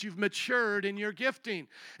time that you've matured in your gifting.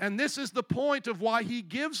 And this is the point of why he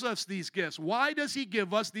gives us these gifts. Why does he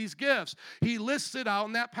give us these gifts? He lists it out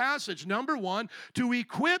in that passage. Number one, to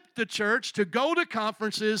equip the church to go to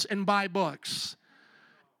conferences and buy books.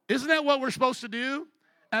 Isn't that what we're supposed to do?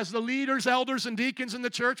 As the leaders, elders, and deacons in the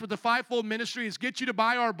church with the fivefold ministry is get you to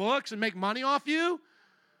buy our books and make money off you?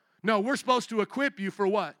 No, we're supposed to equip you for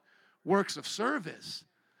what? Works of service.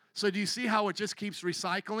 So do you see how it just keeps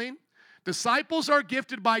recycling? Disciples are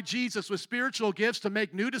gifted by Jesus with spiritual gifts to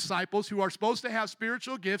make new disciples who are supposed to have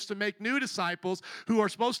spiritual gifts to make new disciples who are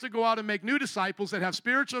supposed to go out and make new disciples that have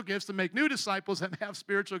spiritual gifts to make new disciples that have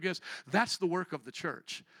spiritual gifts. That's the work of the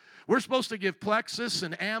church. We're supposed to give Plexus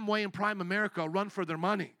and Amway and Prime America a run for their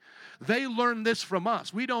money. They learn this from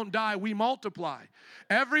us. We don't die, we multiply.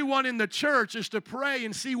 Everyone in the church is to pray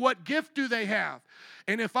and see what gift do they have.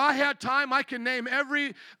 And if I had time, I can name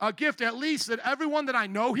every gift, at least that everyone that I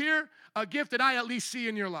know here, a gift that I at least see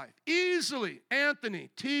in your life. Easily,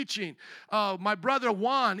 Anthony, teaching. My brother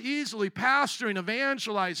Juan, easily pastoring,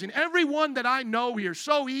 evangelizing. Everyone that I know here,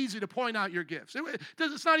 so easy to point out your gifts.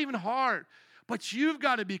 It's not even hard. But you've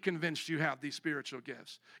got to be convinced you have these spiritual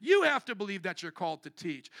gifts. You have to believe that you're called to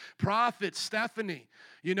teach. Prophet, Stephanie,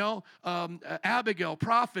 Abigail,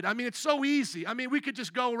 prophet. I mean, it's so easy. I mean, we could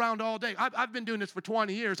just go around all day. I've been doing this for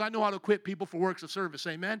 20 years. I know how to equip people for works of service,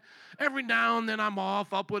 amen? Every now and then I'm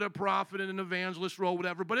off. I'll put a prophet in an evangelist role,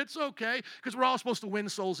 whatever. But it's okay because we're all supposed to win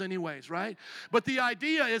souls anyways, right? But the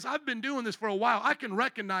idea is I've been doing this for a while. I can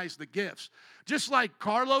recognize the gifts. Just like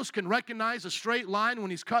Carlos can recognize a straight line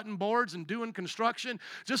when he's cutting boards and doing construction,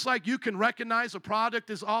 just like you can recognize a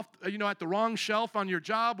product is off, at the wrong shelf on your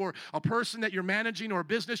job, or a person that you're managing or a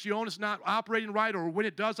business you own is not operating right, or when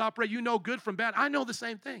it does operate, you know good from bad. I know the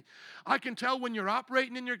same thing. I can tell when you're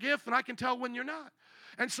operating in your gift, and I can tell when you're not.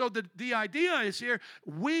 And so the idea is here,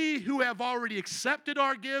 we who have already accepted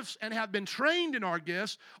our gifts and have been trained in our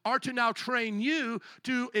gifts are to now train you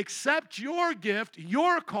to accept your gift,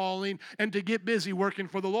 your calling, and to get busy working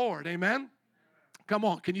for the Lord. Amen? Come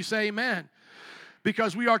on, can you say amen?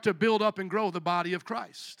 Because we are to build up and grow the body of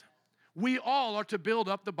Christ. We all are to build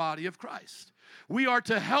up the body of Christ. We are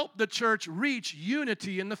to help the church reach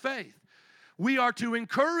unity in the faith. We are to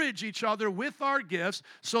encourage each other with our gifts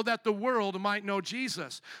so that the world might know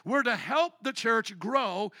Jesus. We're to help the church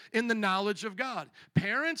grow in the knowledge of God.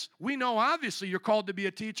 Parents, we know obviously you're called to be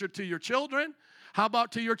a teacher to your children. How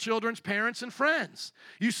about to your children's parents and friends?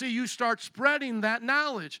 You see, you start spreading that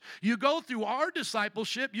knowledge. You go through our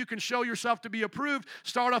discipleship. You can show yourself to be approved.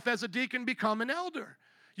 Start off as a deacon, become an elder.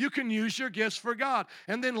 You can use your gifts for God.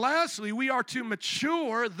 And then lastly, we are to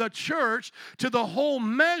mature the church to the whole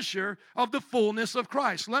measure of the fullness of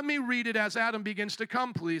Christ. Let me read it as Adam begins to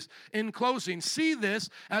come, please. In closing, see this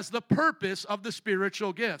as the purpose of the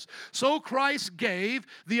spiritual gifts. So Christ gave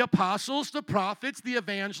the apostles, the prophets, the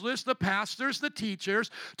evangelists, the pastors, the teachers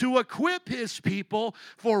to equip his people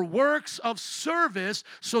for works of service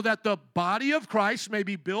so that the body of Christ may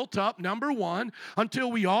be built up, number one, until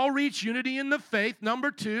we all reach unity in the faith, number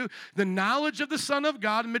two, unto the knowledge of the Son of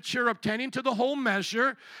God, mature, obtaining to the whole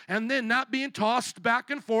measure, and then not being tossed back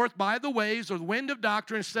and forth by the waves or the wind of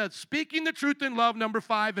doctrine, instead speaking the truth in love, number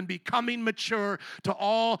 5, and becoming mature to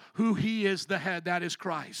all who he is the head, that is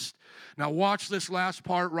Christ. Now watch this last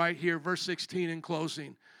part right here, verse 16 in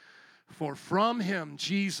closing. For from him,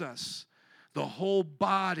 Jesus, the whole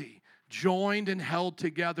body, joined and held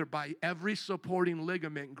together by every supporting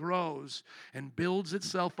ligament, grows and builds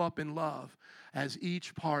itself up in love as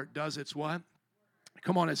each part does its what?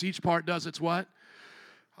 Come on, as each part does its what?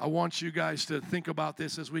 I want you guys to think about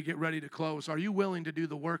this as we get ready to close. Are you willing to do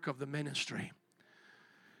the work of the ministry?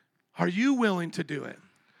 Are you willing to do it?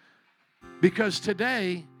 Because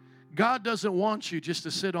today, God doesn't want you just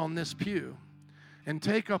to sit on this pew and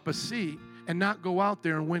take up a seat and not go out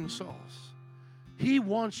there and win souls. He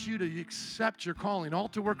wants you to accept your calling.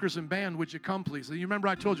 Altar workers and band, would you come, please? You remember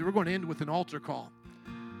I told you we're going to end with an altar call.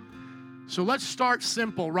 So let's start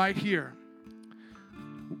simple right here.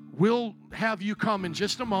 We'll have you come in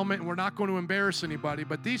just a moment, and we're not going to embarrass anybody,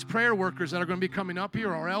 but these prayer workers that are going to be coming up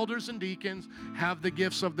here, our elders and deacons, have the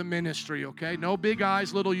gifts of the ministry, okay? No big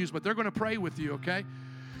eyes, little U's, but they're going to pray with you, okay?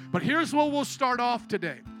 But here's what we'll start off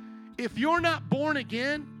today. If you're not born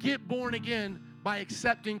again, get born again by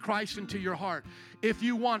accepting Christ into your heart. If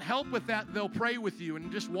you want help with that, they'll pray with you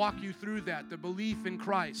and just walk you through that, the belief in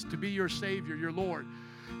Christ to be your Savior, your Lord.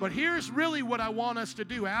 But here's really what I want us to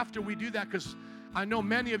do after we do that, because I know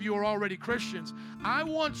many of you are already Christians. I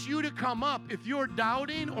want you to come up if you're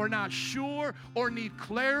doubting or not sure or need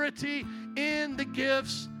clarity in the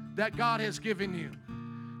gifts that God has given you.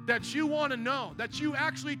 That you want to know, that you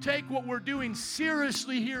actually take what we're doing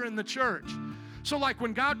seriously here in the church. So like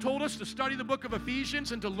when God told us to study the book of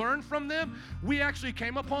Ephesians and to learn from them, we actually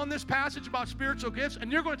came upon this passage about spiritual gifts,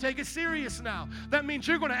 and you're going to take it serious now. That means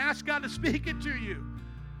you're going to ask God to speak it to you.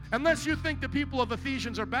 Unless you think the people of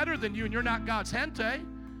Ephesians are better than you and you're not God's gente.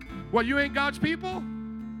 Well, you ain't God's people?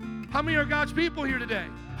 How many are God's people here today?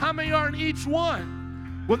 How many are in each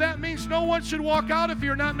one? Well, that means no one should walk out of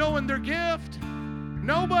here not knowing their gift.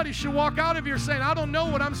 Nobody should walk out of here saying, I don't know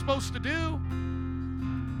what I'm supposed to do.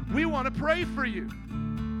 We want to pray for you.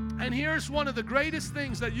 And here's one of the greatest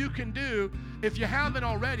things that you can do if you haven't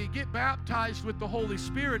already. Get baptized with the Holy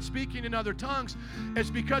Spirit, speaking in other tongues.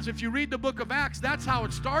 It's because if you read the book of Acts, that's how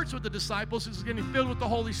it starts with the disciples. It's getting filled with the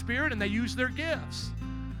Holy Spirit, and they use their gifts.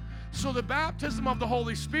 So the baptism of the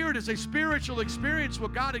Holy Spirit is a spiritual experience where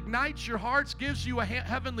God ignites your hearts, gives you a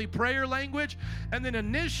heavenly prayer language, and then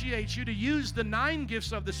initiates you to use the 9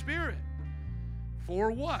 gifts of the Spirit.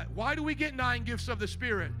 For what? Why do we get 9 gifts of the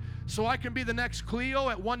Spirit? So I can be the next Cleo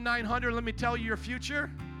at 1-900, let me tell you your future?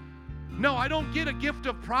 No, I don't get a gift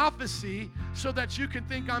of prophecy so that you can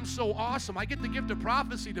think I'm so awesome. I get the gift of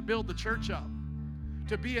prophecy to build the church up,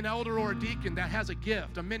 to be an elder or a deacon that has a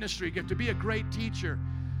gift, a ministry gift, to be a great teacher.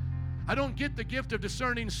 I don't get the gift of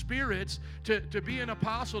discerning spirits to be an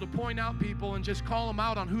apostle, to point out people and just call them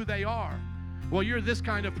out on who they are. Well, you're this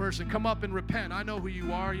kind of person. Come up and repent. I know who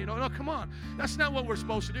you are. You know, no, come on. That's not what we're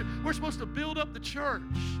supposed to do. We're supposed to build up the church.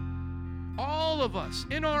 All of us,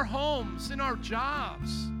 in our homes, in our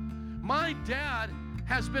jobs. My dad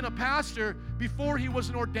has been a pastor before he was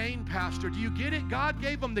an ordained pastor. Do you get it? God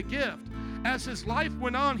gave him the gift. As his life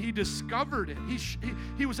went on, he discovered it.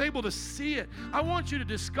 He was able to see it. I want you to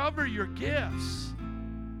discover your gifts.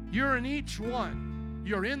 You're in each one.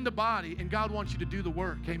 You're in the body, and God wants you to do the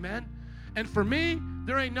work. Amen? And for me,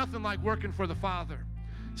 there ain't nothing like working for the Father.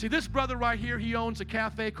 See, this brother right here, he owns a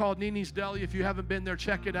cafe called Nini's Deli. If you haven't been there,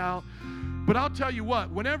 check it out. But I'll tell you what,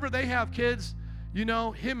 whenever they have kids, you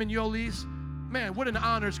know, him and Yolis, man, what an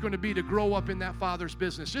honor it's going to be to grow up in that father's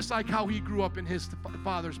business, just like how he grew up in his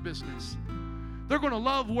father's business. They're going to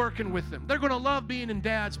love working with him. They're going to love being in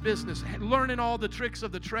dad's business, learning all the tricks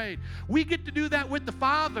of the trade. We get to do that with the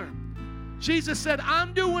Father. Jesus said,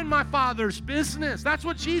 I'm doing my Father's business. That's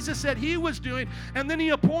what Jesus said he was doing. And then he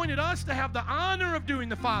appointed us to have the honor of doing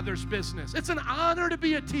the Father's business. It's an honor to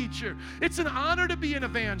be a teacher. It's an honor to be an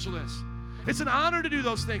evangelist. It's an honor to do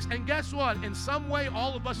those things. And guess what? In some way,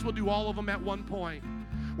 all of us will do all of them at one point.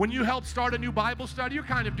 When you help start a new Bible study, you're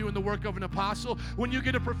kind of doing the work of an apostle. When you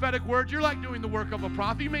get a prophetic word, you're like doing the work of a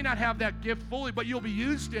prophet. You may not have that gift fully, but you'll be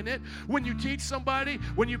used in it. When you teach somebody,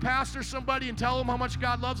 when you pastor somebody and tell them how much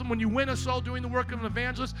God loves them, when you win a soul doing the work of an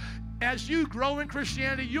evangelist, as you grow in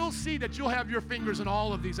Christianity, you'll see that you'll have your fingers in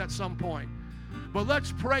all of these at some point. But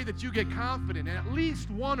let's pray that you get confident in at least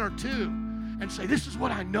one or two and say, this is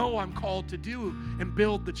what I know I'm called to do and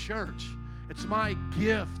build the church. It's my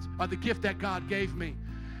gift, the gift that God gave me.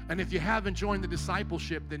 And if you haven't joined the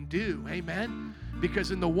discipleship, then do. Amen?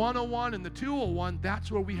 Because in the 101 and the 201,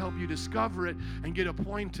 that's where we help you discover it and get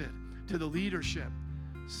appointed to the leadership.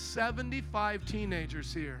 75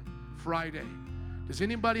 teenagers here Friday. Does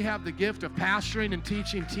anybody have the gift of pastoring and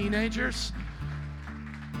teaching teenagers?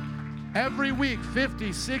 Every week,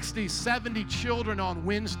 50, 60, 70 children on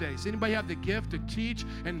Wednesdays. Anybody have the gift to teach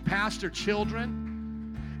and pastor children?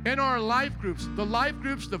 In our life groups,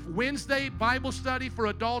 the Wednesday Bible study for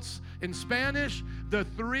adults in Spanish, the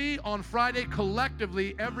 3 on Friday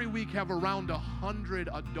collectively every week have around 100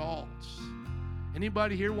 adults.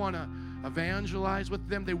 Anybody here want to evangelize with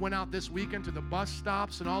them? They went out this weekend to the bus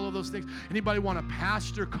stops and all of those things. Anybody want to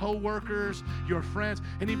pastor co-workers, your friends?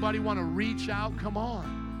 Anybody want to reach out? Come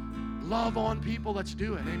on. Love on people. Let's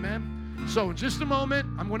do it. Amen. So in just a moment,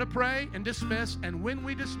 I'm going to pray and dismiss. And when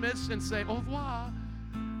we dismiss and say au revoir,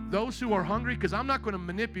 those who are hungry, because I'm not going to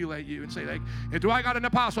manipulate you and say, like, do I got an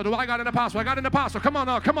apostle? Do I got an apostle? I got an apostle. Come on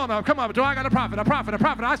up, come on up, come on. Do I got a prophet? A prophet, a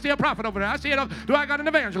prophet. I see a prophet over there. I see it. Do I got an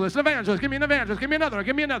evangelist? An evangelist. Give me an evangelist. Give me another.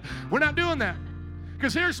 Give me another. We're not doing that.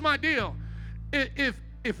 Because here's my deal.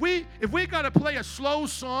 If we got to play a slow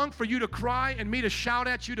song for you to cry and me to shout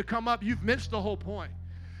at you to come up, you've missed the whole point.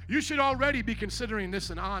 You should already be considering this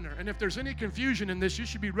an honor. And if there's any confusion in this, you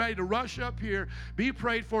should be ready to rush up here, be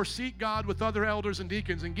prayed for, seek God with other elders and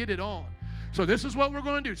deacons, and get it on. So this is what we're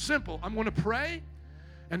going to do. Simple. I'm going to pray.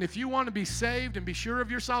 And if you want to be saved and be sure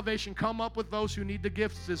of your salvation, come up with those who need the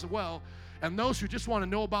gifts as well. And those who just want to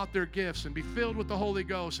know about their gifts and be filled with the Holy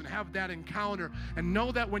Ghost and have that encounter and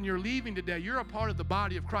know that when you're leaving today, you're a part of the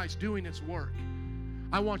body of Christ doing its work.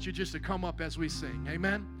 I want you just to come up as we sing.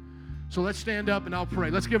 Amen. So let's stand up and I'll pray.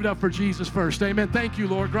 Let's give it up for Jesus first. Amen. Thank you,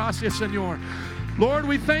 Lord. Gracias, Señor. Lord,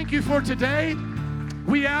 we thank you for today.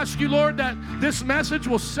 We ask you, Lord, that this message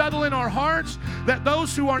will settle in our hearts, that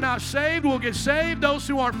those who are not saved will get saved, those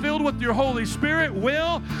who are filled with your Holy Spirit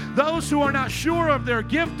will, those who are not sure of their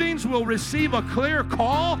giftings will receive a clear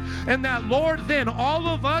call, and that, Lord, then all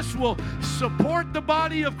of us will support the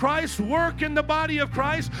body of Christ, work in the body of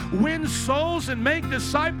Christ, win souls and make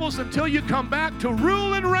disciples until you come back to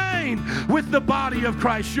rule and reign with the body of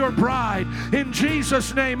Christ, your bride, in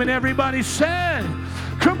Jesus' name. And everybody said,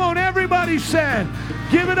 come on, everybody said,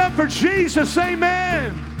 give it up for Jesus.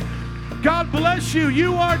 Amen. God bless you.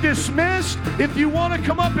 You are dismissed. If you want to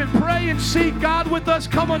come up and pray and seek God with us,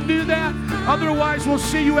 come and do that. Otherwise, we'll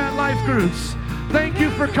see you at life groups. Thank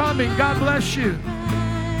you for coming. God bless you.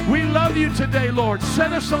 We love you today, Lord.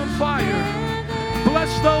 Set us on fire.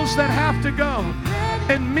 Bless those that have to go.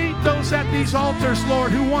 And meet those at these altars,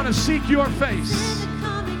 Lord, who want to seek your face.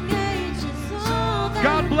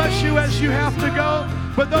 God bless you as you have to go.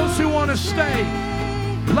 But those who want to stay,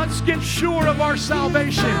 let's get sure of our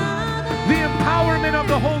salvation, the empowerment of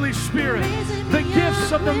the Holy Spirit, the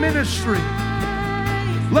gifts of the ministry.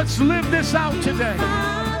 Let's live this out today.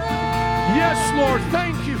 Yes, Lord.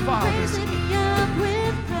 Thank you, Father.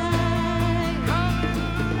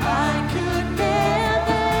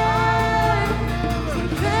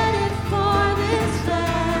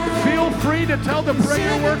 Feel free to tell the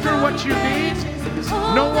prayer worker what you need.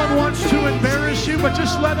 No one wants to embarrass you, but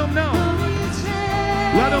just let them know.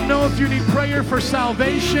 Let them know if you need prayer for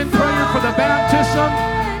salvation, prayer for the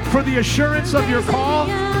baptism, for the assurance of your call.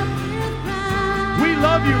 We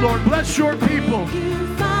love you, Lord. Bless your people.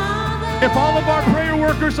 If all of our prayer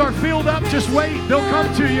workers are filled up, just wait. They'll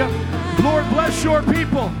come to you. Lord, bless your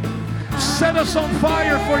people. Set us on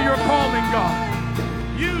fire for your calling,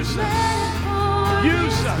 God. Use us.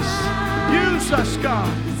 Use us. Use us,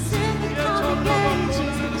 God.